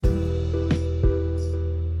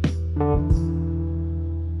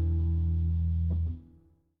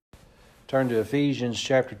turn to Ephesians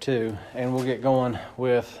chapter 2, and we'll get going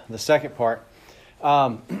with the second part.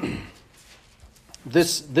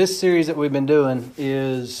 This series that we've been doing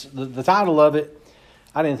is, the title of it,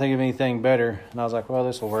 I didn't think of anything better, and I was like, well,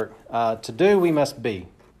 this will work. To do, we must be.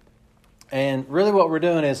 And really what we're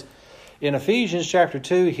doing is, in Ephesians chapter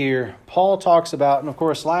 2 here, Paul talks about, and of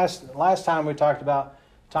course last time we talked about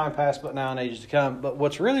time past, but now and ages to come. But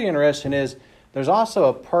what's really interesting is there's also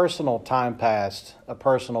a personal time past, a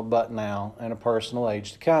personal but now, and a personal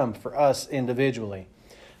age to come for us individually.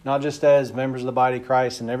 Not just as members of the body of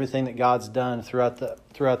Christ and everything that God's done throughout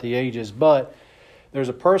the ages, but there's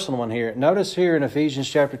a personal one here. Notice here in Ephesians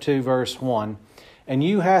chapter 2, verse 1, "And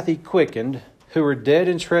you hath he quickened, who were dead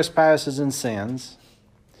in trespasses and sins,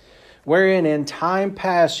 wherein in time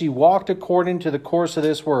past ye walked according to the course of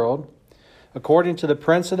this world, according to the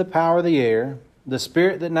prince of the power of the air, the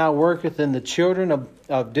spirit that now worketh in the children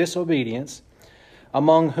of disobedience,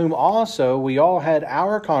 among whom also we all had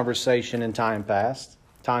our conversation in times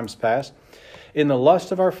past, in the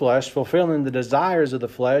lust of our flesh, fulfilling the desires of the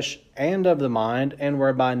flesh and of the mind, and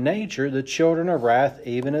were by nature the children of wrath,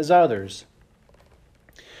 even as others.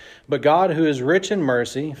 But God, who is rich in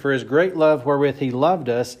mercy, for his great love wherewith he loved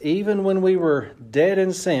us, even when we were dead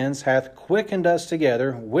in sins, hath quickened us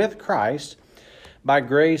together with Christ. By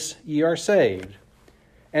grace ye are saved,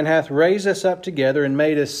 and hath raised us up together, and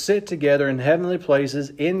made us sit together in heavenly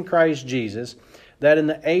places in Christ Jesus, that in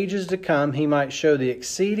the ages to come he might show the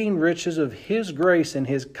exceeding riches of his grace and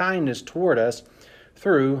his kindness toward us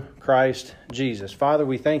through Christ Jesus." Father,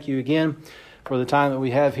 we thank you again for the time that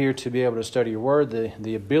we have here to be able to study your word,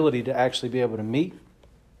 the ability to actually be able to meet,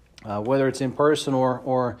 whether it's in person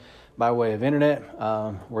or by way of internet.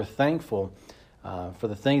 We're thankful for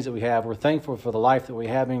the things that we have. We're thankful for the life that we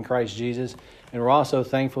have in Christ Jesus. And we're also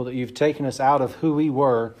thankful that you've taken us out of who we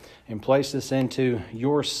were and placed us into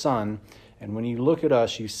your Son. And when you look at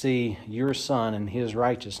us, you see your Son and his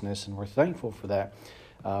righteousness. And we're thankful for that.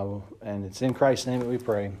 And it's in Christ's name that we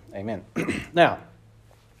pray. Amen. Now,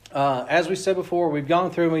 as we said before, we've gone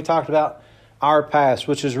through and we talked about our past,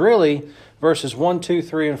 which is really verses 1, 2,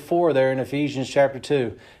 3, and 4 there in Ephesians chapter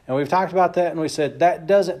 2. And we've talked about that, and we said that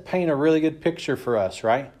doesn't paint a really good picture for us,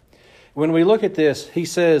 right? When we look at this, he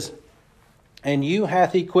says, "And you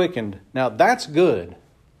hath he quickened." Now, that's good.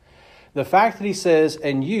 The fact that he says,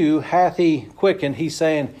 "And you hath he quickened," he's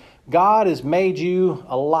saying, God has made you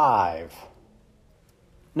alive.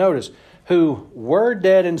 Notice, "who were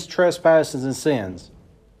dead in trespasses and sins,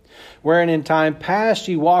 wherein in time past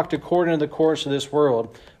ye walked according to the course of this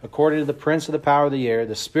world, according to the prince of the power of the air,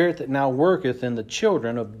 the spirit that now worketh in the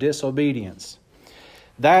children of disobedience."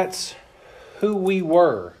 That's who we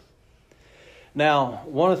were. Now,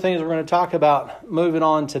 one of the things we're going to talk about moving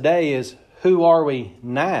on today is who are we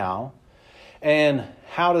now, and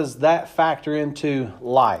how does that factor into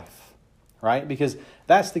life, right? Because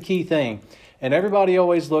that's the key thing. And everybody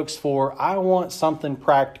always looks for, I want something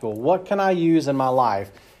practical. What can I use in my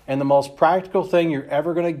life? And the most practical thing you're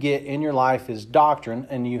ever going to get in your life is doctrine,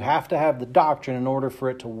 and you have to have the doctrine in order for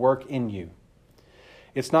it to work in you.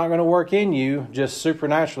 It's not going to work in you just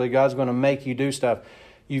supernaturally. God's going to make you do stuff.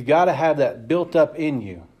 You've got to have that built up in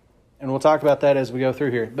you. And we'll talk about that as we go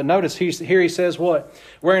through here. But notice here he says what?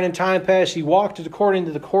 "Wherein in time past ye walked according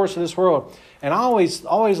to the course of this world." And I always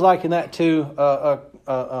liken that to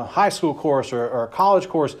a high school course or a college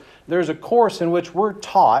course. There's a course in which we're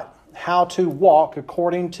taught how to walk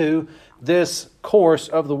according to this course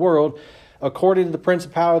of the world, according to the prince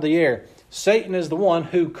of power of the air. Satan is the one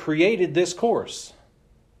who created this course.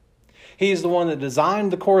 He's the one that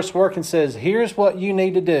designed the coursework and says, here's what you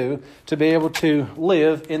need to do to be able to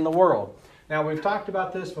live in the world. Now, we've talked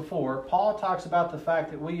about this before. Paul talks about the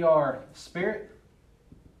fact that we are spirit,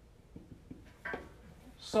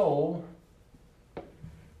 soul,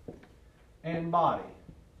 and body,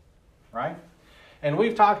 right? And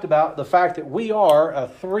we've talked about the fact that we are a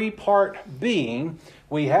three-part being.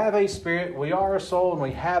 We have a spirit, we are a soul, and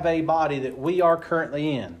we have a body that we are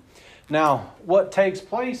currently in. Now, what takes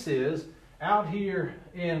place is, out here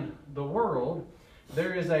in the world,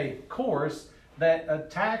 there is a course that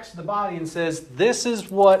attacks the body and says, this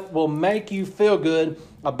is what will make you feel good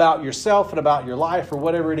about yourself and about your life or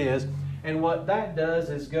whatever it is. And what that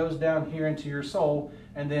does is goes down here into your soul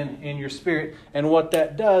and then in your spirit. And what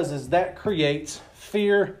that does is that creates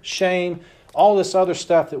fear, shame, all this other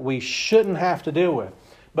stuff that we shouldn't have to deal with.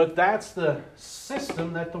 But that's the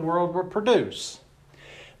system that the world will produce.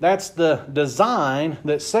 That's the design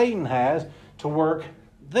that Satan has to work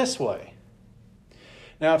this way.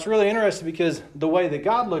 Now, it's really interesting because the way that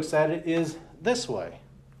God looks at it is this way.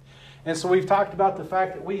 And so we've talked about the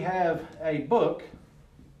fact that we have a book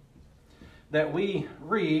that we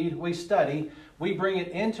read, we study, we bring it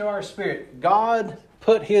into our spirit. God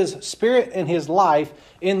put His Spirit and His life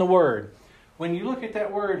in the Word. When you look at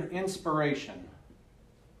that word inspiration,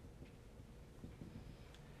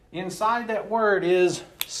 inside that word is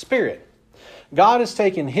Spirit. God has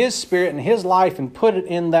taken His Spirit and His life and put it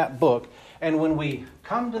in that book. And when we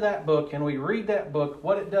come to that book and we read that book,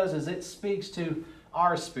 what it does is it speaks to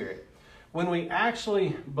our spirit. When we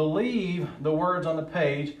actually believe the words on the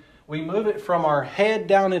page, we move it from our head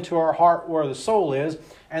down into our heart where the soul is,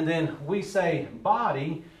 and then we say,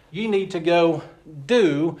 body, you need to go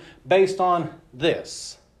do based on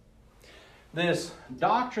this. This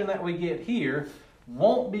doctrine that we get here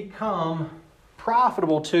won't become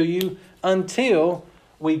profitable to you until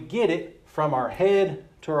we get it from our head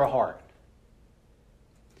to our heart.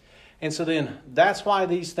 And so then that's why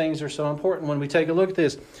these things are so important when we take a look at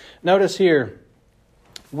this. Notice here,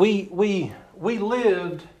 we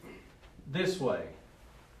lived this way.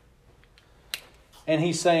 And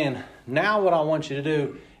He's saying, now what I want you to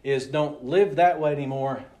do is don't live that way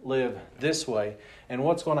anymore, live this way. And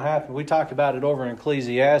what's going to happen? We talked about it over in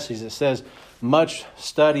Ecclesiastes. It says, much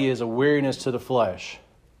study is a weariness to the flesh.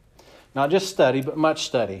 Not just study, but much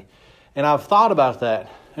study. And I've thought about that.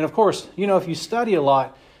 And of course, if you study a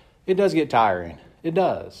lot, it does get tiring. It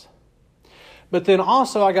does. But then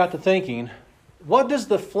also I got to thinking, what does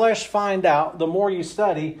the flesh find out? The more you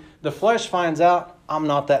study, the flesh finds out, I'm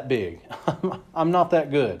not that big. I'm not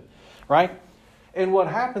that good. Right? And what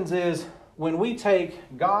happens is, when we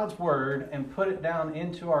take God's Word and put it down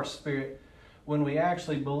into our spirit, when we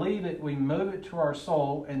actually believe it, we move it to our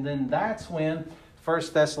soul, and then that's when 1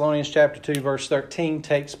 Thessalonians chapter 2, verse 13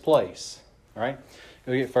 takes place. All right?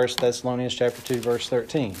 Go get 1 Thessalonians chapter 2, verse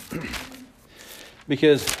 13.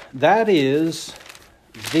 Because that is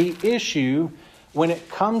the issue when it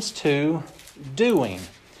comes to doing.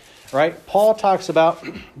 Right? Paul talks about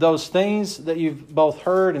those things that you've both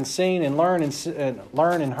heard and seen and learned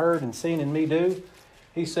and heard and seen in me do.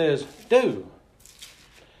 He says, do.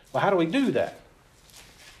 Well, how do we do that?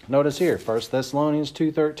 Notice here, 1 Thessalonians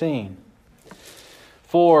 2:13.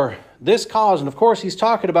 For this cause, and of course he's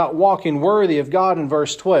talking about walking worthy of God in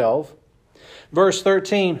verse 12. Verse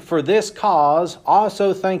 13, for this cause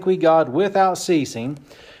also thank we God without ceasing,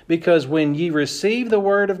 because when ye receive the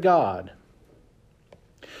word of God,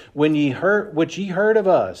 when ye heard which ye heard of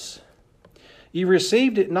us, ye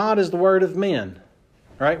received it not as the word of men.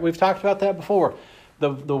 Right? We've talked about that before.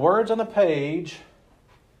 The words on the page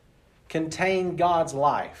contain God's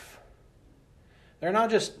life. They're not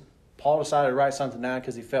just Paul decided to write something down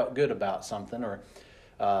because he felt good about something, or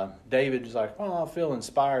David was like, well, I feel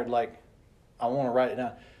inspired, like I want to write it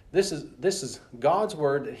down. This is God's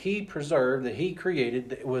word that He preserved, that He created,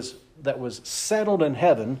 that was settled in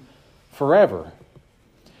heaven forever.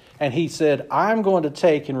 And He said, I'm going to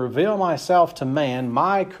take and reveal myself to man,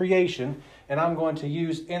 my creation, and I'm going to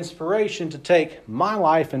use inspiration to take my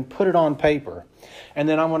life and put it on paper. And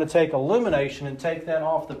then I'm going to take illumination and take that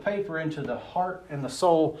off the paper into the heart and the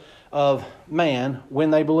soul of man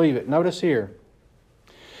when they believe it. Notice here,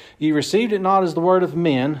 ye received it not as the word of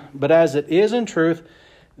men, but as it is in truth,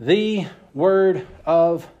 the word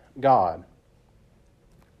of God,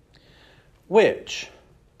 which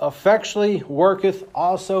effectually worketh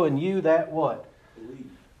also in you that what? Believe.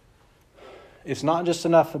 It's not just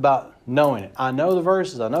enough about knowing it. I know the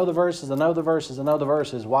verses, I know the verses, I know the verses, I know the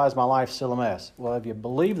verses. Why is my life still a mess? Well, if you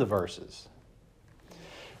believe the verses.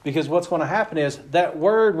 Because what's going to happen is that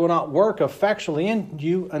word will not work effectually in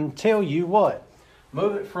you until you what?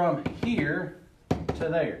 Move it from here to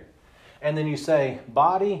there. And then you say,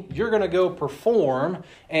 body, you're going to go perform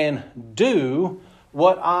and do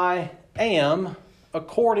what I am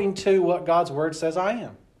according to what God's Word says I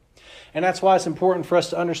am. And that's why it's important for us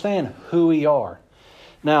to understand who we are.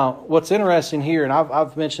 Now, what's interesting here, and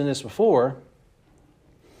I've mentioned this before,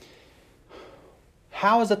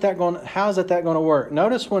 how is that going to work?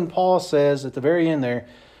 Notice when Paul says at the very end there,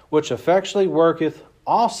 which effectually worketh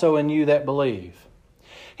also in you that believe.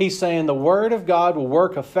 He's saying the Word of God will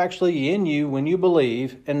work effectually in you when you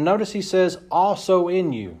believe. And notice he says also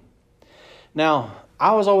in you. Now,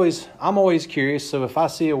 I'm always curious. So if I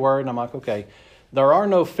see a word and I'm like, okay, there are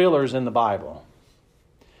no fillers in the Bible.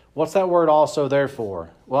 What's that word also there for?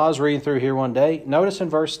 Well, I was reading through here one day. Notice in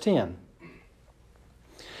verse 10.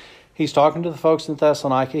 He's talking to the folks in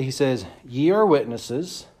Thessalonica. He says, ye are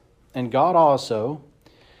witnesses, and God also,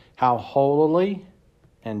 how holily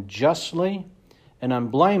and justly and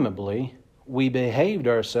unblameably we behaved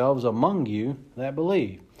ourselves among you that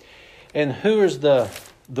believe. And who is the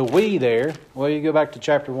we there? Well, you go back to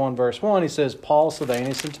chapter 1, verse 1. He says, Paul,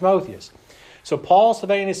 Silvanus, and Timotheus. So Paul,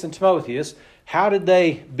 Silvanus, and Timotheus, how did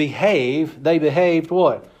they behave? They behaved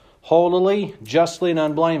what? Holily, justly, and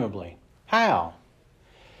unblameably. How?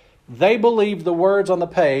 They believed the words on the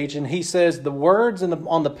page, and he says the words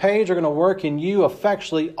on the page are going to work in you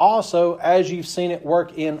effectually also as you've seen it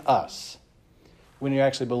work in us. When you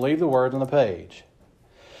actually believe the words on the page.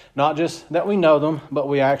 Not just that we know them, but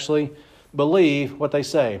we actually believe what they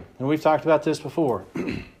say. And we've talked about this before.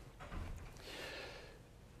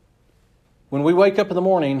 When we wake up in the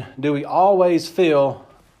morning, do we always feel,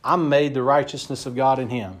 I'm made the righteousness of God in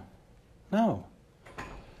Him? No.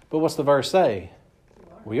 But what's the verse say?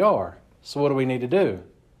 We are. So what do we need to do?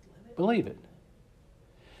 Believe it.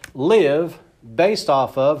 Live based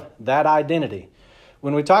off of that identity.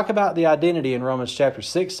 When we talk about the identity in Romans chapter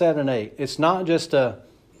 6, 7, and 8, it's not just a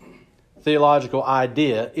theological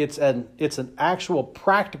idea. It's an actual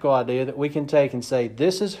practical idea that we can take and say,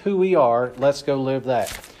 this is who we are. Let's go live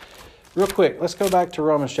that. Real quick, let's go back to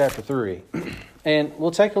Romans chapter 3. And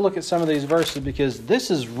we'll take a look at some of these verses because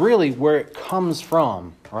this is really where it comes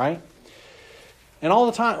from, right? And all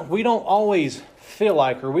the time, we don't always feel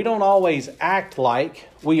like, or we don't always act like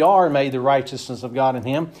we are made the righteousness of God in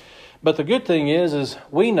Him. But the good thing is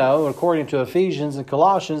we know, according to Ephesians and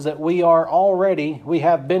Colossians, that we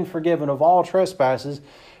have been forgiven of all trespasses.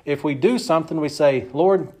 If we do something, we say,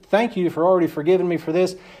 Lord, thank you for already forgiving me for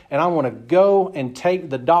this, and I want to go and take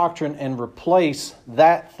the doctrine and replace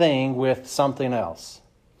that thing with something else.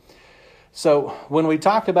 So when we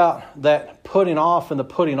talk about that putting off and the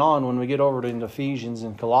putting on, when we get over to Ephesians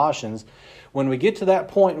and Colossians, when we get to that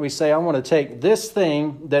point, we say, I want to take this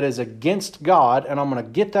thing that is against God, and I'm going to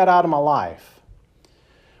get that out of my life.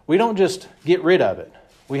 We don't just get rid of it.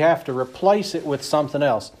 We have to replace it with something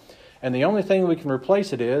else. And the only thing we can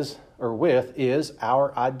replace it with is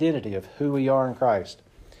our identity of who we are in Christ.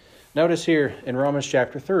 Notice here in Romans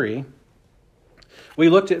chapter 3, we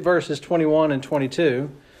looked at verses 21 and 22.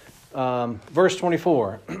 Verse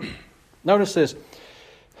 24. Notice this.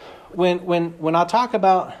 When I talk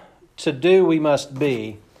about to do, we must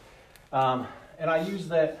be, and I use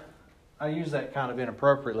that kind of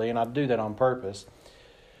inappropriately, and I do that on purpose.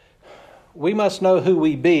 We must know who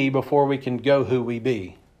we be before we can go who we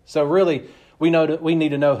be. So really, we need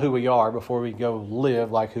to know who we are before we go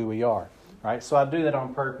live like who we are, right? So I do that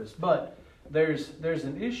on purpose. But there's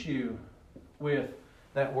an issue with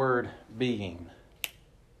that word being.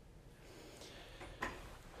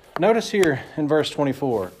 Notice here in verse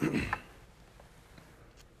 24.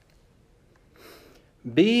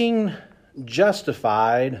 Being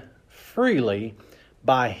justified freely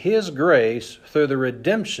by His grace through the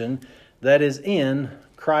redemption that is in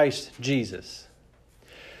Christ Jesus.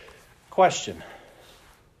 Question.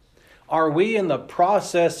 Are we in the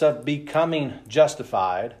process of becoming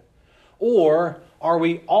justified, or are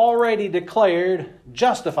we already declared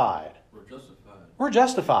justified? We're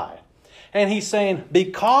justified. And he's saying,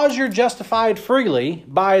 because you're justified freely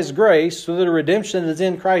by His grace through the redemption that is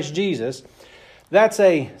in Christ Jesus, that's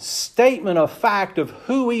a statement of fact of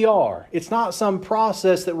who we are. It's not some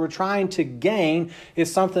process that we're trying to gain.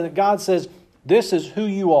 It's something that God says, this is who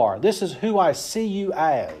you are. This is who I see you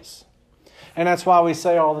as. And that's why we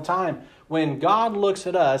say all the time, when God looks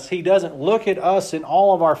at us, He doesn't look at us in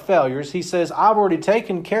all of our failures. He says, I've already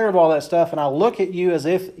taken care of all that stuff, and I look at you as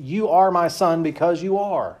if you are my son because you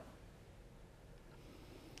are.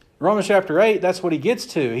 Romans chapter 8, that's what he gets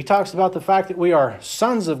to. He talks about the fact that we are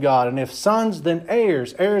sons of God, and if sons, then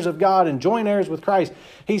heirs, heirs of God, and joint heirs with Christ.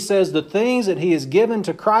 He says the things that He has given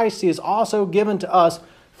to Christ, He has also given to us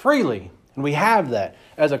freely. And we have that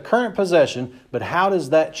as a current possession, but how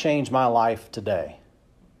does that change my life today?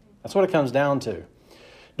 That's what it comes down to.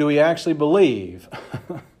 Do we actually believe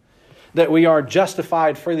that we are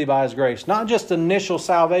justified freely by His grace? Not just initial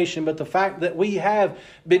salvation, but the fact that we have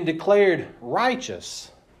been declared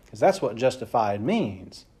righteous. Because that's what justified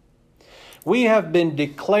means. We have been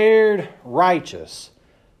declared righteous,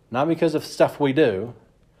 not because of stuff we do,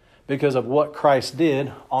 because of what Christ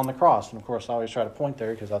did on the cross. And of course, I always try to point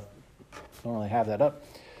there because I don't really have that up.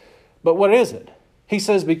 But what is it? He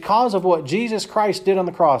says, because of what Jesus Christ did on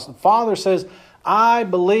the cross. The Father says, I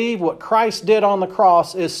believe what Christ did on the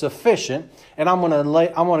cross is sufficient, and I'm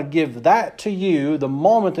going to give that to you the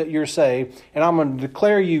moment that you're saved, and I'm going to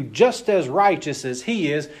declare you just as righteous as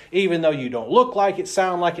He is, even though you don't look like it,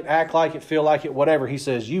 sound like it, act like it, feel like it, whatever. He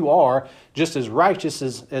says you are just as righteous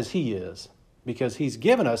as He is, because He's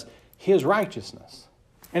given us His righteousness.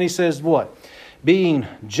 And He says what? Being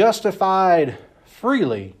justified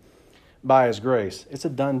freely by His grace. It's a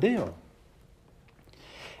done deal.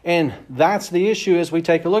 And that's the issue as we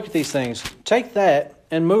take a look at these things. Take that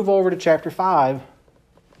and move over to chapter 5.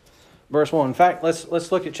 verse 1. In fact,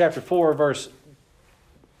 let's look at chapter 4,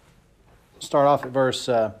 start off at verse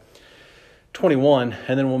 21,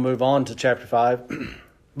 and then we'll move on to chapter 5.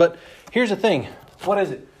 But here's the thing. What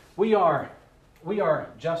is it? We are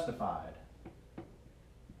justified.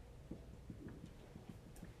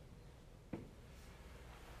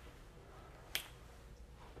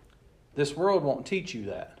 This world won't teach you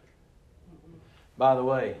that. By the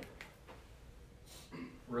way,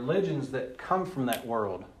 religions that come from that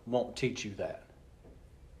world won't teach you that.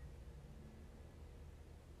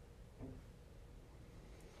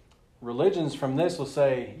 Religions from this will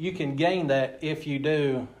say, you can gain that if you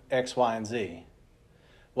do X, Y, and Z.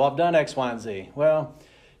 Well, I've done X, Y, and Z. Well,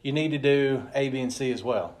 you need to do A, B, and C as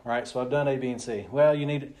well, right? So I've done A, B, and C. Well, you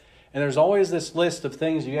need, and there's always this list of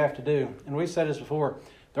things you have to do. And we've said this before.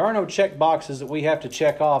 There are no check boxes that we have to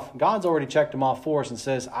check off. God's already checked them off for us and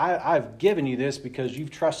says, I've given you this because you've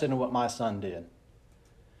trusted in what my son did.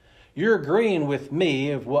 You're agreeing with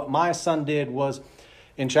me of what my son did was,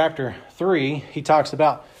 in chapter 3, he talks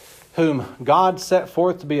about whom God set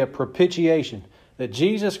forth to be a propitiation, that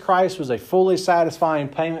Jesus Christ was a fully satisfying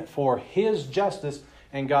payment for his justice,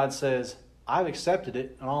 and God says, I've accepted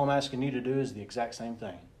it, and all I'm asking you to do is the exact same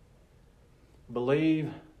thing.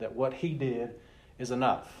 Believe that what he did is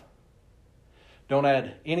enough. Don't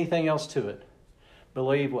add anything else to it.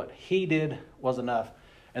 Believe what he did was enough,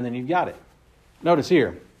 and then you've got it. Notice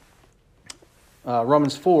here,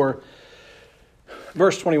 Romans 4,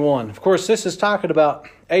 verse 21. Of course, this is talking about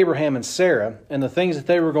Abraham and Sarah and the things that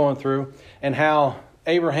they were going through and how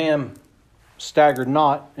Abraham staggered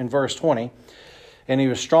not in verse 20, and he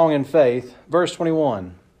was strong in faith. Verse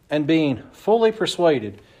 21, and being fully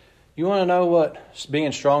persuaded. You want to know what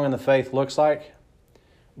being strong in the faith looks like?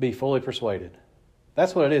 Be fully persuaded.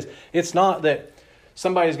 That's what it is. It's not that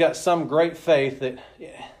somebody's got some great faith that,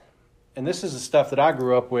 and this is the stuff that I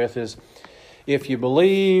grew up with, is if you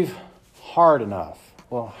believe hard enough.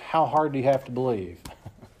 Well, how hard do you have to believe?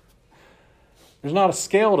 There's not a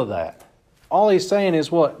scale to that. All he's saying is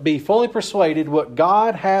what? Be fully persuaded what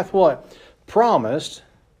God hath what? Promised,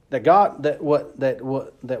 that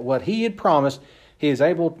what he had promised, he is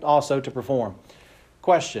able also to perform.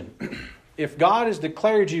 Question. If God has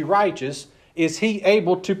declared you righteous, is he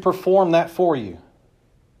able to perform that for you?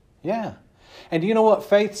 Yeah. And do you know what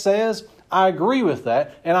faith says? I agree with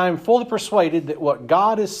that, and I am fully persuaded that what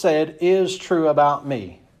God has said is true about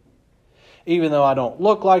me. Even though I don't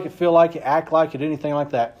look like it, feel like it, act like it, anything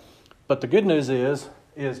like that. But the good news is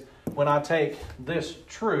when I take this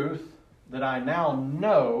truth that I now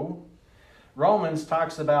know, Romans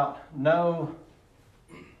talks about know,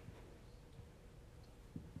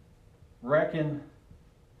 reckon,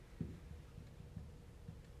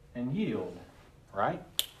 and yield, right?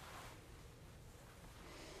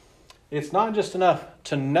 It's not just enough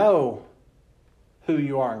to know who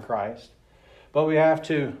you are in Christ, but we have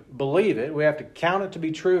to believe it. We have to count it to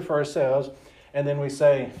be true for ourselves. And then we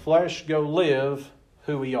say, flesh, go live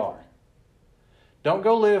who we are. Don't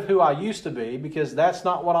go live who I used to be, because that's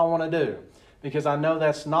not what I want to do. Because I know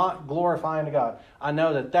that's not glorifying to God. I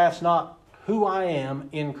know that that's not who I am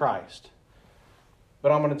in Christ.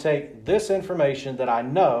 But I'm going to take this information that I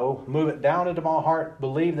know, move it down into my heart,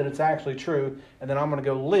 believe that it's actually true, and then I'm going to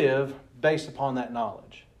go live based upon that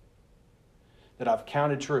knowledge that I've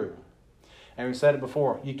counted true. And we said it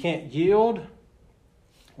before, you can't yield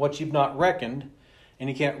what you've not reckoned, and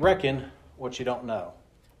you can't reckon what you don't know.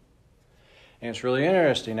 And it's really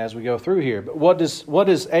interesting as we go through here. But what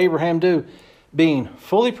does Abraham do? Being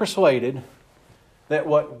fully persuaded that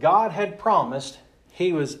what God had promised,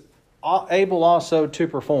 he was able also to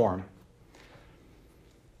perform.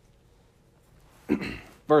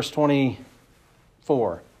 Verse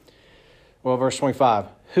 24. Well, verse 25.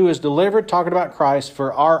 Who is delivered, talking about Christ,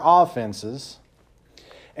 for our offenses,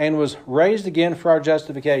 and was raised again for our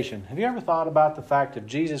justification. Have you ever thought about the fact that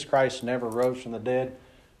Jesus Christ never rose from the dead?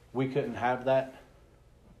 We couldn't have that.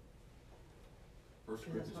 1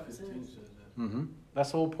 Corinthians 15 says that. Mm-hmm.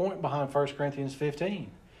 That's the whole point behind 1 Corinthians 15,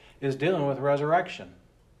 is dealing with resurrection.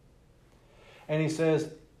 And he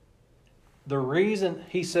says,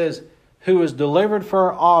 who was delivered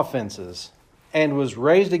for our offenses and was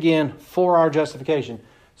raised again for our justification,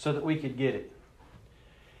 so that we could get it.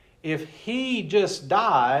 If he just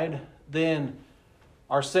died, then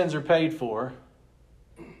our sins are paid for.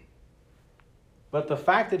 But the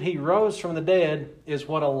fact that he rose from the dead is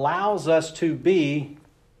what allows us to be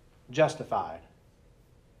justified.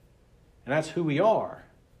 And that's who we are,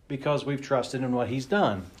 because we've trusted in what he's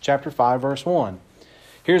done. Chapter 5, verse 1.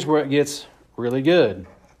 Here's where it gets really good.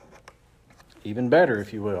 Even better,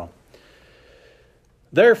 if you will.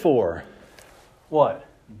 Therefore, what?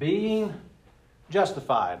 Being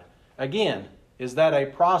justified. Again, is that a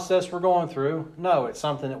process we're going through? No, it's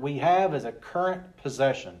something that we have as a current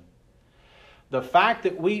possession. The fact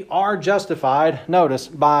that we are justified, notice,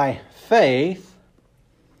 by faith,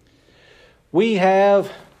 we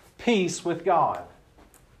have peace with God.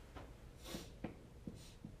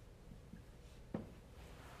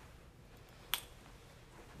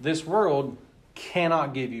 This world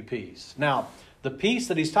cannot give you peace. Now, the peace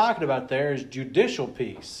that he's talking about there is judicial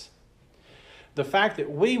peace. The fact that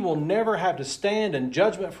we will never have to stand in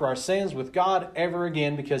judgment for our sins with God ever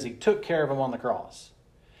again because he took care of them on the cross.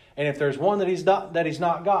 And if there's one that he's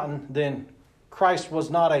not gotten, then Christ was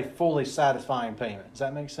not a fully satisfying payment. Does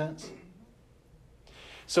that make sense?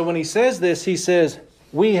 So when he says this, he says,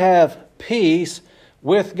 we have peace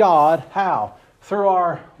with God. How? Through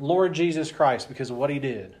our Lord Jesus Christ, because of what he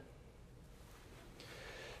did.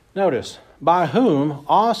 Notice, by whom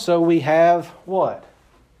also we have what?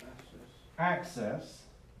 Access.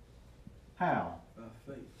 How? By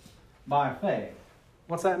faith. By faith.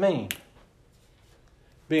 What's that mean?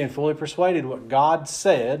 Being fully persuaded what God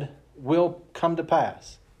said will come to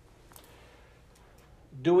pass.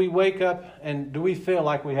 Do we wake up and do we feel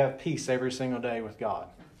like we have peace every single day with God?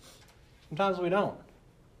 Sometimes we don't.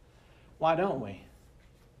 Why don't we?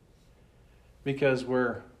 Because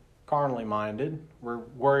we're carnally minded. We're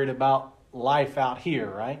worried about life out here,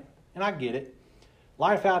 right? And I get it.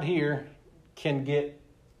 Life out here can get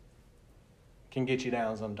you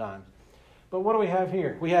down sometimes. But what do we have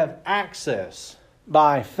here? We have access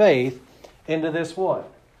by faith into this what?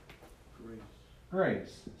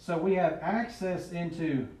 Grace. So we have access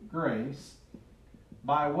into grace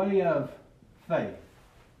by way of faith.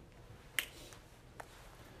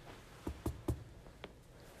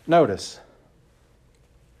 Notice.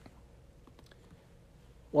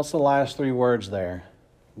 What's the last three words there?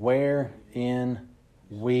 Wherein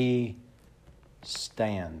we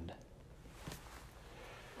stand.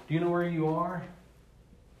 Do you know where you are?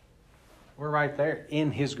 We're right there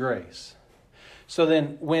in his grace. So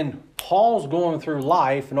then when Paul's going through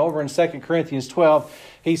life, and over in 2 Corinthians 12,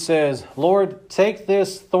 he says, Lord, take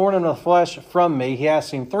this thorn in the flesh from me. He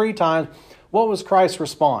asked him 3 times. What was Christ's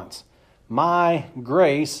response? My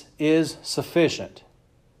grace is sufficient.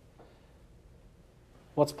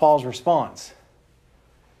 What's Paul's response?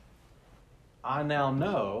 I now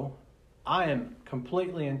know I am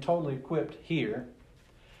completely and totally equipped here.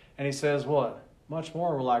 And he says what? Much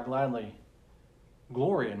more will I gladly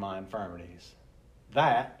glory in my infirmities,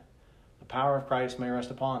 that the power of Christ may rest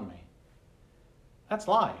upon me. That's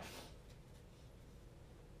life.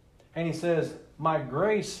 And he says, my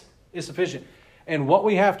grace is sufficient. And what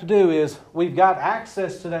we have to do is, we've got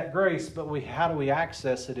access to that grace, but how do we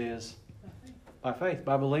access it is by faith,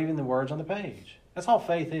 by believing the words on the page. That's all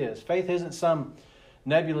faith is. Faith isn't some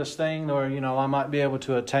nebulous thing or, I might be able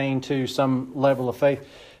to attain to some level of faith.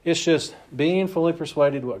 It's just being fully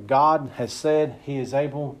persuaded what God has said he is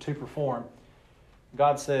able to perform.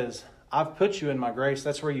 God says, I've put you in my grace.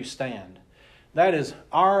 That's where you stand. That is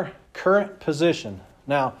our current position.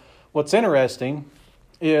 Now, what's interesting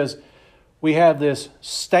is we have this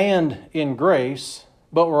stand in grace,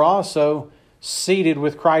 but we're also seated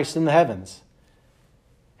with Christ in the heavens.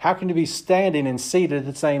 How can you be standing and seated at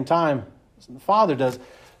the same time? The Father does.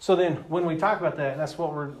 So then when we talk about that, that's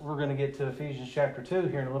what we're going to get to Ephesians chapter 2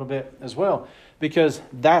 here in a little bit as well. Because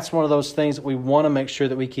that's one of those things that we want to make sure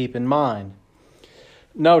that we keep in mind.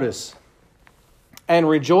 Notice, and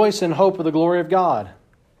rejoice in hope of the glory of God.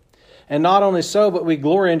 And not only so, but we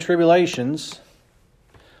glory in tribulations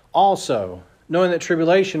also, knowing that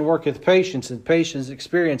tribulation worketh patience, and patience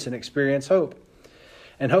experience, and experience hope.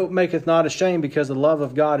 And hope maketh not ashamed, because the love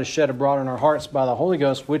of God is shed abroad in our hearts by the Holy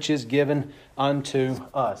Ghost, which is given unto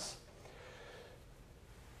us.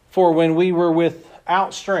 For when we were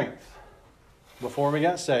without strength, before we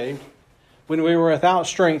got saved, when we were without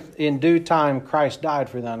strength, in due time Christ died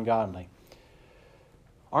for the ungodly.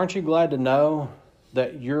 Aren't you glad to know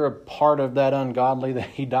that you're a part of that ungodly that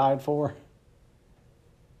he died for?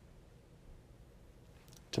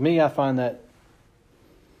 To me, I find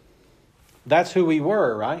that's who we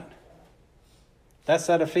were, right? That's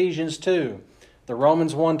that Ephesians 2. The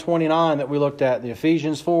Romans 1:29 that we looked at. The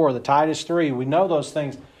Ephesians 4. The Titus 3. We know those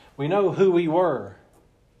things. We know who we were.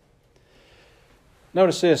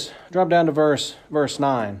 Notice this. Drop down to verse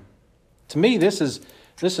 9. To me, this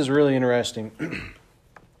is really interesting.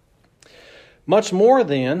 Much more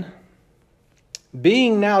then,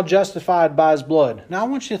 being now justified by his blood. Now I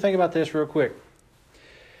want you to think about this real quick.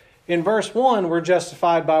 In verse 1, we're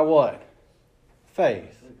justified by what?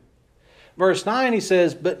 Faith. Verse 9, he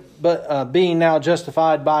says, but being now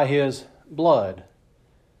justified by his blood.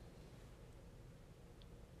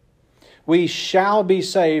 We shall be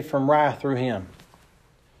saved from wrath through Him.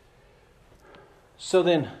 So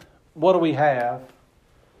then, what do we have?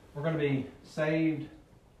 We're going to be saved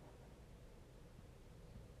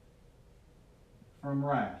from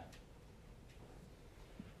wrath.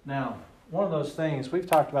 Now, one of those things, we've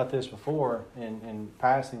talked about this before in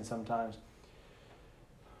passing sometimes.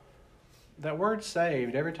 That word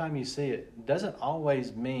saved, every time you see it, doesn't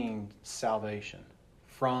always mean salvation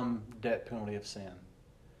from debt penalty of sin.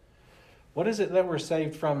 What is it that we're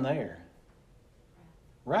saved from there?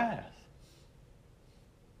 Wrath.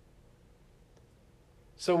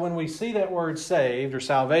 So when we see that word saved or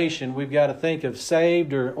salvation, we've got to think of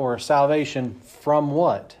saved or salvation from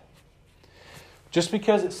what? Just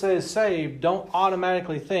because it says saved, don't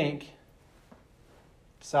automatically think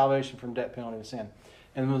salvation from debt penalty of sin.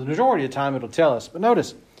 And the majority of the time it'll tell us. But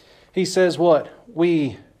notice, he says what?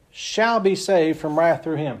 We shall be saved from wrath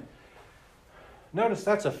through Him. Notice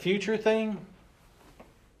that's a future thing.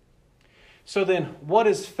 So then, what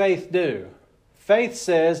does faith do? Faith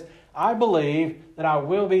says, I believe that I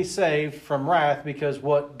will be saved from wrath because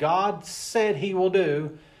what God said He will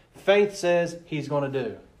do, faith says He's going to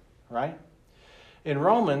do. Right? In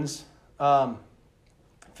Romans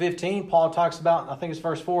 15, Paul talks about, I think it's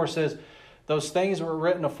verse 4, says, those things that were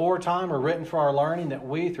written aforetime are written for our learning, that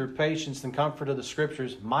we, through patience and comfort of the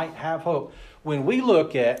Scriptures, might have hope. When we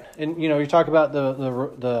look at, and you talk about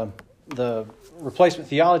the replacement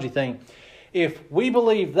theology thing, if we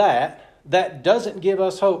believe that, that doesn't give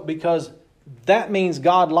us hope because that means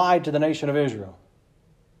God lied to the nation of Israel.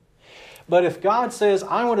 But if God says,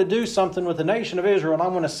 I want to do something with the nation of Israel and I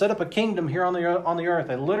want to set up a kingdom here on the earth,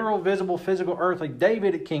 a literal, visible, physical, earthly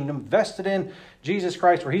Davidic kingdom vested in Jesus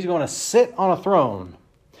Christ where He's going to sit on a throne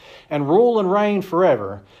and rule and reign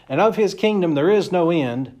forever, and of His kingdom there is no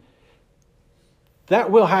end, that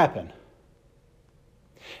will happen.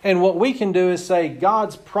 And what we can do is say,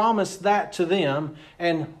 God's promised that to them,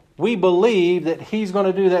 and we believe that He's going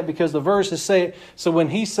to do that because the verses say it. So when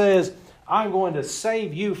He says, I'm going to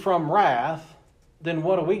save you from wrath, then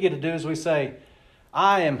what do we get to do is we say,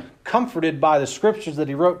 I am comforted by the Scriptures that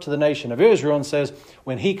He wrote to the nation of Israel, and says,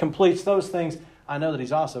 when He completes those things, I know that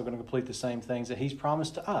He's also going to complete the same things that He's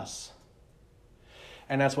promised to us.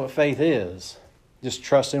 And that's what faith is. Just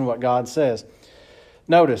trusting what God says.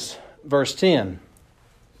 Notice verse 10.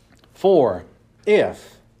 For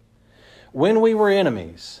if, when we were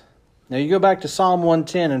enemies, now you go back to Psalm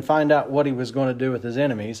 110 and find out what He was going to do with His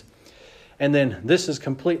enemies. And then this is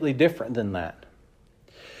completely different than that.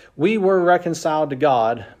 We were reconciled to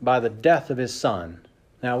God by the death of His Son.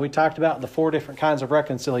 Now, we talked about the 4 different kinds of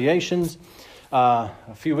reconciliations a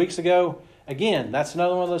few weeks ago. Again, that's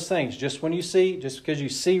another one of those things. Just because you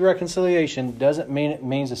see reconciliation doesn't mean it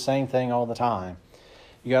means the same thing all the time.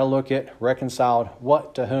 You got to look at reconciled,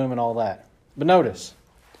 what, to whom, and all that. But notice,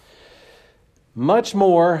 much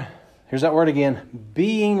more, here's that word again,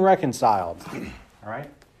 being reconciled. All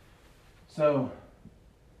right? So,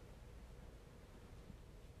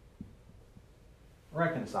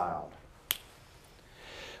 reconciled.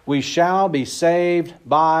 We shall be saved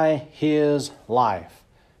by His life.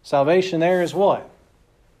 Salvation there is what?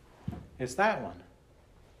 It's that one.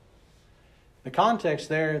 The context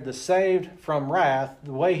there, the saved from wrath,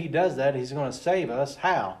 the way He does that, He's going to save us.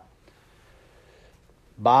 How?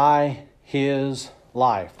 By His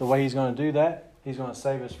life. The way He's going to do that, He's going to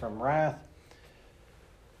save us from wrath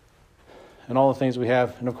and all the things we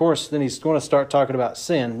have. And of course, then He's going to start talking about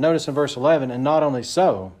sin. Notice in verse 11, and not only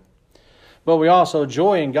so, but we also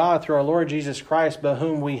joy in God through our Lord Jesus Christ, by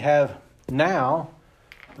whom we have now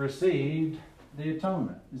received the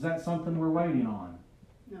atonement. Is that something we're waiting on?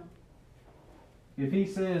 No. If He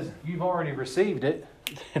says you've already received it,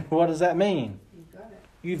 then what does that mean? You've got it.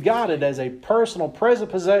 You've got it as a personal,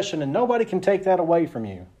 present possession, and nobody can take that away from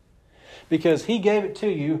you. Because He gave it to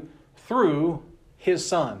you through His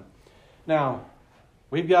Son. Now,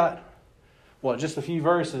 we've got, just a few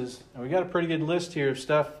verses, and we've got a pretty good list here of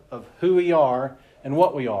stuff of who we are and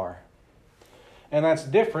what we are. And that's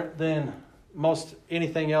different than most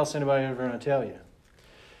anything else anybody ever going to tell you.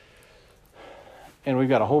 And we've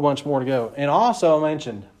got a whole bunch more to go. And also I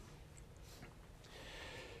mentioned,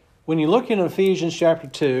 when you look in Ephesians chapter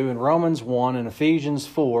 2 and Romans 1 and Ephesians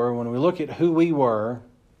 4, when we look at who we were,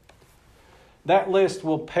 that list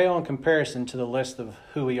will pale in comparison to the list of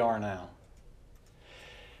who we are now.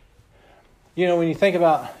 When you think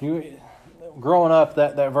about growing up,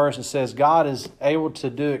 that verse that says, God is able to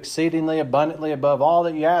do exceedingly abundantly above all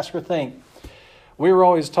that you ask or think. We were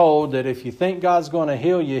always told that if you think God's going to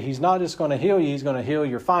heal you, He's not just going to heal you, He's going to heal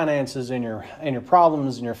your finances and your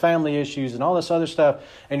problems and your family issues and all this other stuff,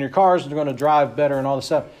 and your cars are going to drive better and all this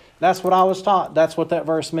stuff. That's what I was taught. That's what that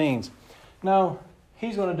verse means. No,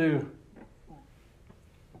 He's going to do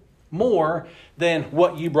more than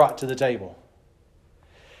what you brought to the table.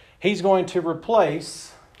 He's going to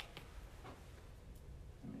replace...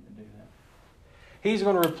 He's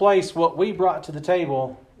going to replace what we brought to the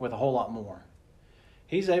table with a whole lot more.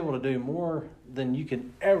 He's able to do more than you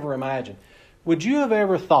can ever imagine. Would you have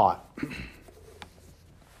ever thought...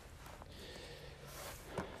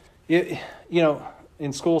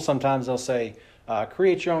 in school sometimes they'll say,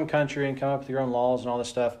 create your own country and come up with your own laws and all this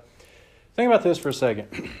stuff. Think about this for a second.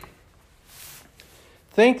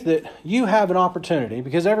 Think that you have an opportunity,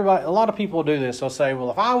 because a lot of people do this. They'll say,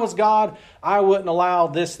 well, if I was God, I wouldn't allow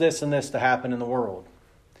this, this, and this to happen in the world.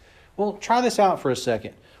 Well, try this out for a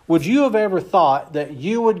second. Would you have ever thought that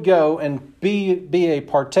you would go and be a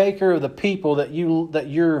partaker of the people that you've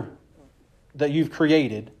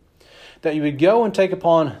created? That you would go and take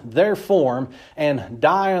upon their form and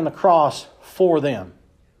die on the cross for them?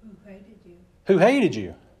 Who hated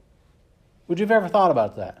you? Would you have ever thought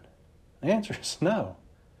about that? The answer is no.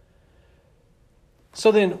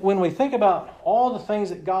 So then, when we think about all the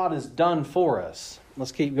things that God has done for us,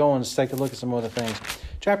 let's keep going. Let's take a look at some other things.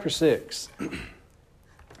 Chapter 6.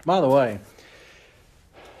 By the way,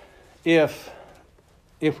 if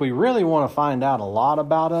we really want to find out a lot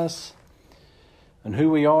about us and who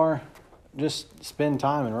we are, just spend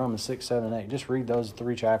time in Romans 6, 7, 8. Just read those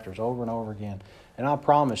 3 chapters over and over again. And I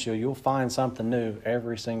promise you'll find something new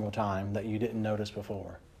every single time that you didn't notice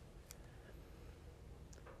before.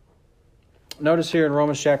 Notice here in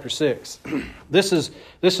Romans chapter 6. This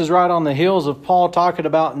is right on the heels of Paul talking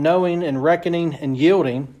about knowing and reckoning and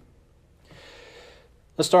yielding.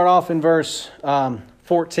 Let's start off in verse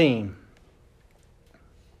 14.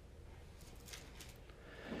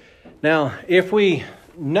 Now, if we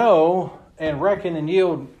know and reckon and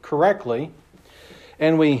yield correctly,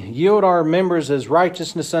 and we yield our members as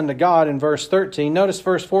righteousness unto God in verse 13. Notice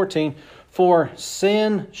verse 14. For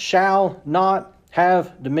sin shall not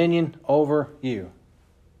have dominion over you.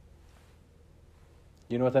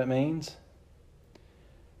 You know what that means?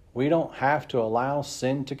 We don't have to allow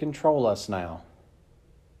sin to control us now.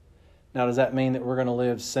 Now, does that mean that we're going to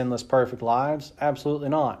live sinless, perfect lives? Absolutely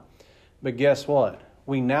not. But guess what?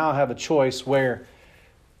 We now have a choice where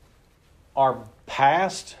our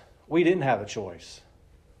past, we didn't have a choice.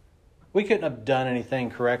 We couldn't have done anything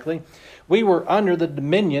correctly. We were under the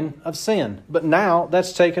dominion of sin. But now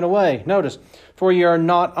that's taken away. Notice, for ye are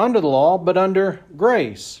not under the law, but under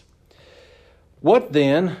grace. What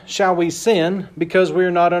then shall we sin because we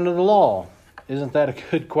are not under the law? Isn't that a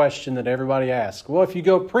good question that everybody asks? Well, if you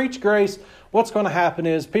go preach grace, what's going to happen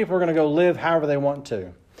is people are going to go live however they want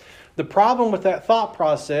to. The problem with that thought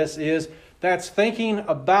process is that's thinking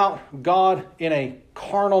about God in a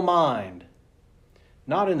carnal mind,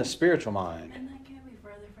 not in the spiritual mind. And that can't be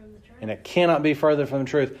further from the truth. And it cannot be further from the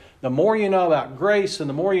truth. The more you know about grace and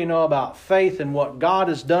the more you know about faith and what God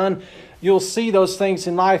has done, you'll see those things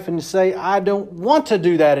in life and say, I don't want to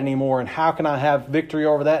do that anymore. And how can I have victory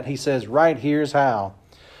over that? He says, right here's how.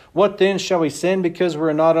 What then shall we sin because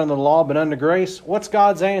we're not under the law but under grace? What's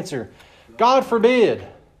God's answer? God forbid.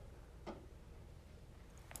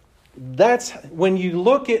 That's when you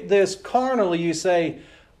look at this carnally, you say,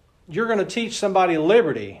 you're going to teach somebody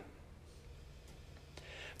liberty.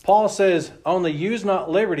 Paul says, only use not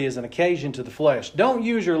liberty as an occasion to the flesh. Don't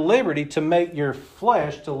use your liberty to make your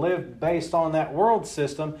flesh to live based on that world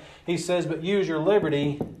system. He says, but use your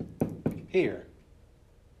liberty here.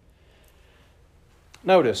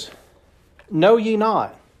 Notice, know ye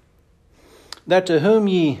not that to whom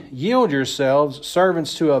ye yield yourselves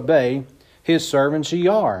servants to obey, his servants ye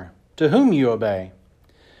are, to whom you obey,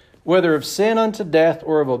 whether of sin unto death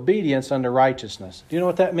or of obedience unto righteousness. Do you know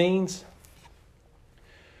what that means?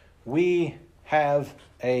 We have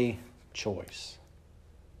a choice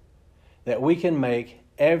that we can make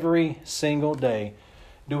every single day.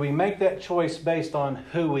 Do we make that choice based on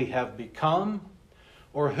who we have become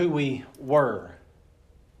or who we were?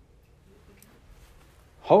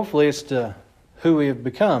 Hopefully it's to who we have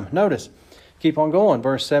become. Notice, keep on going,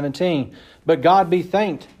 verse 17. But God be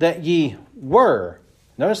thanked that ye were.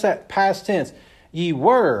 Notice that past tense. Ye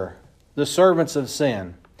were the servants of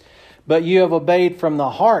sin. But you have obeyed from the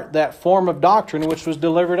heart that form of doctrine which was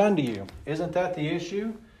delivered unto you. Isn't that the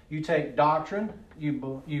issue? You take doctrine, you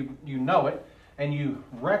know it, and you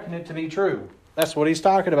reckon it to be true. That's what he's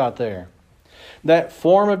talking about there. That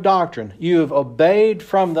form of doctrine. You have obeyed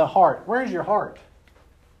from the heart. Where's your heart?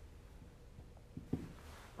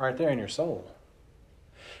 Right there in your soul.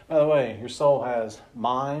 By the way, your soul has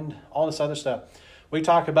mind, all this other stuff. We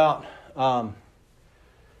talk about the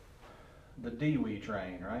Dewey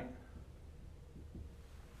train, right?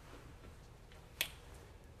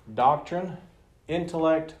 doctrine,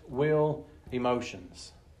 intellect, will,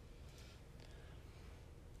 emotions.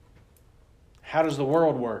 How does the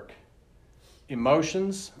world work?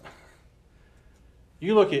 Emotions.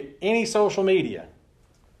 You look at any social media,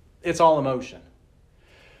 it's all emotion.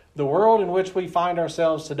 The world in which we find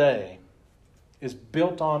ourselves today is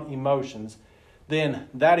built on emotions. Then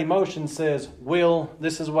that emotion says, will,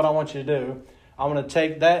 this is what I want you to do. I want to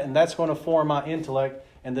take that, and that's going to form my intellect,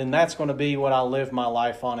 and then that's going to be what I live my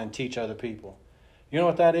life on and teach other people. You know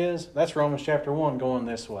what that is? That's Romans chapter 1 going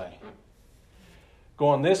this way.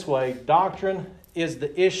 Going this way, doctrine is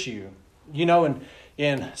the issue. You know,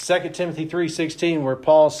 in 2 Timothy 3:16, where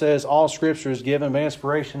Paul says all Scripture is given by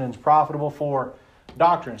inspiration and is profitable for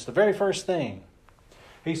doctrine. It's the very first thing.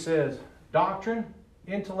 He says, doctrine,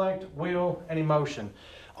 intellect, will, and emotion.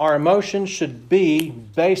 Our emotions should be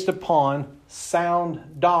based upon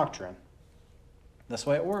sound doctrine. That's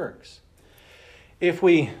the way it works. If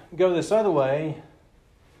we go this other way,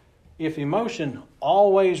 if emotion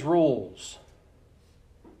always rules,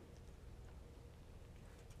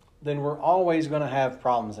 then we're always going to have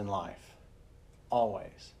problems in life.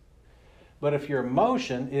 Always. But if your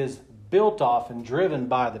emotion is built off and driven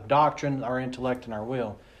by the doctrine, our intellect, and our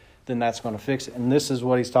will, then that's going to fix it. And this is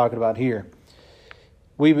what he's talking about here.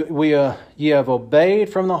 Ye have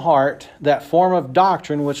obeyed from the heart that form of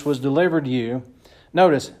doctrine which was delivered to you.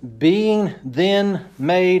 Notice, being then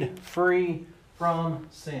made free from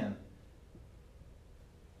sin.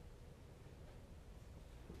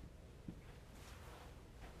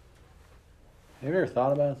 Have you ever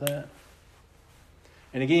thought about that?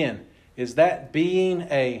 And again, is that being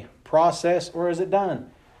a process or is it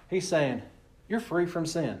done? He's saying, you're free from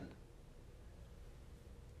sin.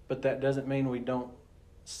 But that doesn't mean we don't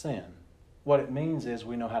sin. What it means is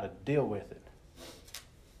we know how to deal with it.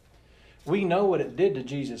 We know what it did to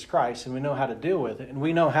Jesus Christ and we know how to deal with it. And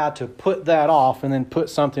we know how to put that off and then put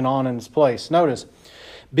something on in its place. Notice,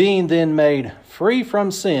 being then made free from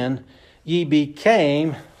sin, ye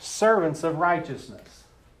became servants of righteousness.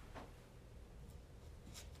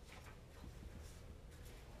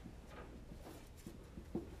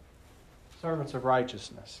 Servants of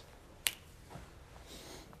righteousness.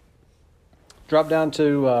 Drop down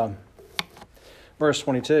to verse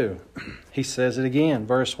 22. He says it again,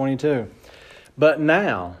 verse 22. But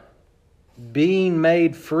now, being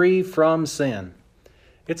made free from sin.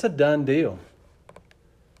 It's a done deal.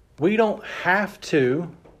 We don't have to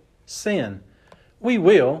sin. We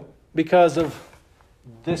will because of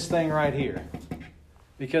this thing right here.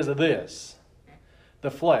 Because of this.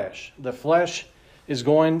 The flesh. The flesh is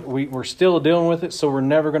we're still dealing with it, so we're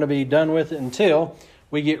never going to be done with it until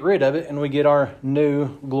we get rid of it and we get our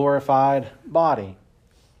new glorified body.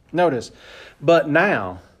 Notice, but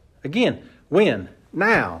now, again, when?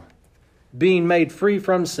 Now, being made free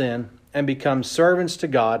from sin and become servants to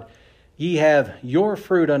God, ye have your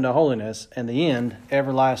fruit unto holiness, and the end,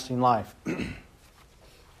 everlasting life.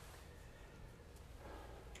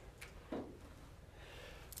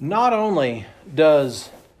 Not only does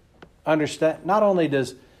learn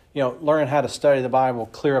how to study the Bible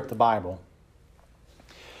clear up the Bible,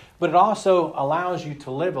 but it also allows you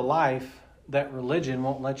to live a life that religion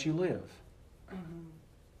won't let you live. Mm-hmm.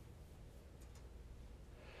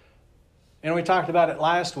 And we talked about it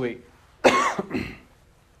last week.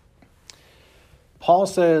 Paul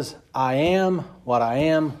says, I am what I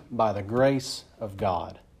am by the grace of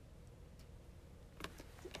God.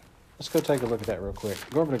 Let's go take a look at that real quick.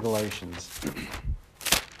 Go over to Galatians.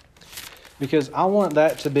 Because I want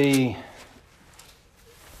that to be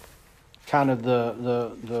kind of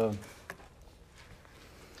the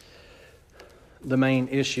main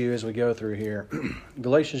issue as we go through here.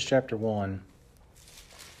 Galatians chapter 1.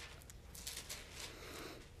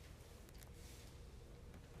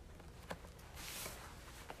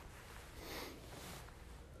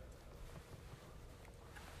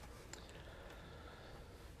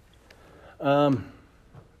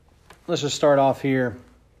 Let's just start off here.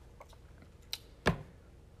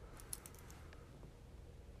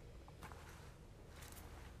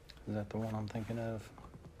 Is that the one I'm thinking of?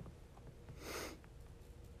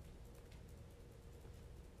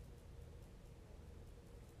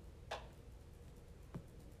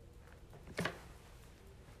 I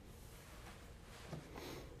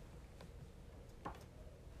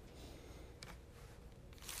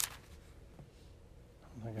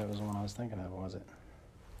think that was the one I was thinking of, was it?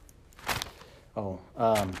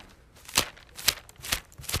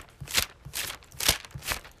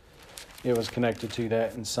 It was connected to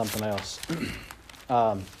that and something else.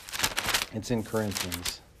 It's in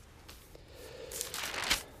Corinthians.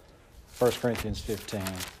 1 Corinthians 15.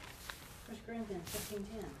 1 Corinthians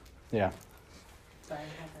 15:10. Yeah. Sorry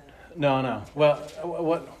about that. No. Well,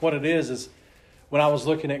 what it is when I was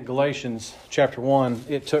looking at Galatians chapter 1,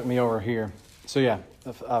 it took me over here. So yeah,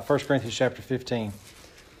 1 Corinthians chapter 15.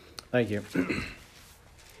 Thank you. You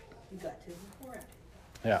got to before I did.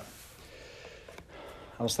 Yeah.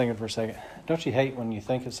 I was thinking for a second, don't you hate when you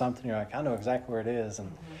think of something, you're like, I know exactly where it is.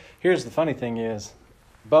 And here's the funny thing is,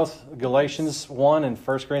 both Galatians 1 and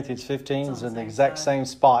 1 Corinthians 15 is in the exact same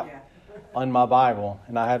spot on my Bible.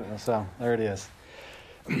 And I had it, so there it is.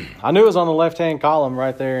 I knew it was on the left-hand column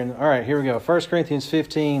right there. And all right, here we go. 1 Corinthians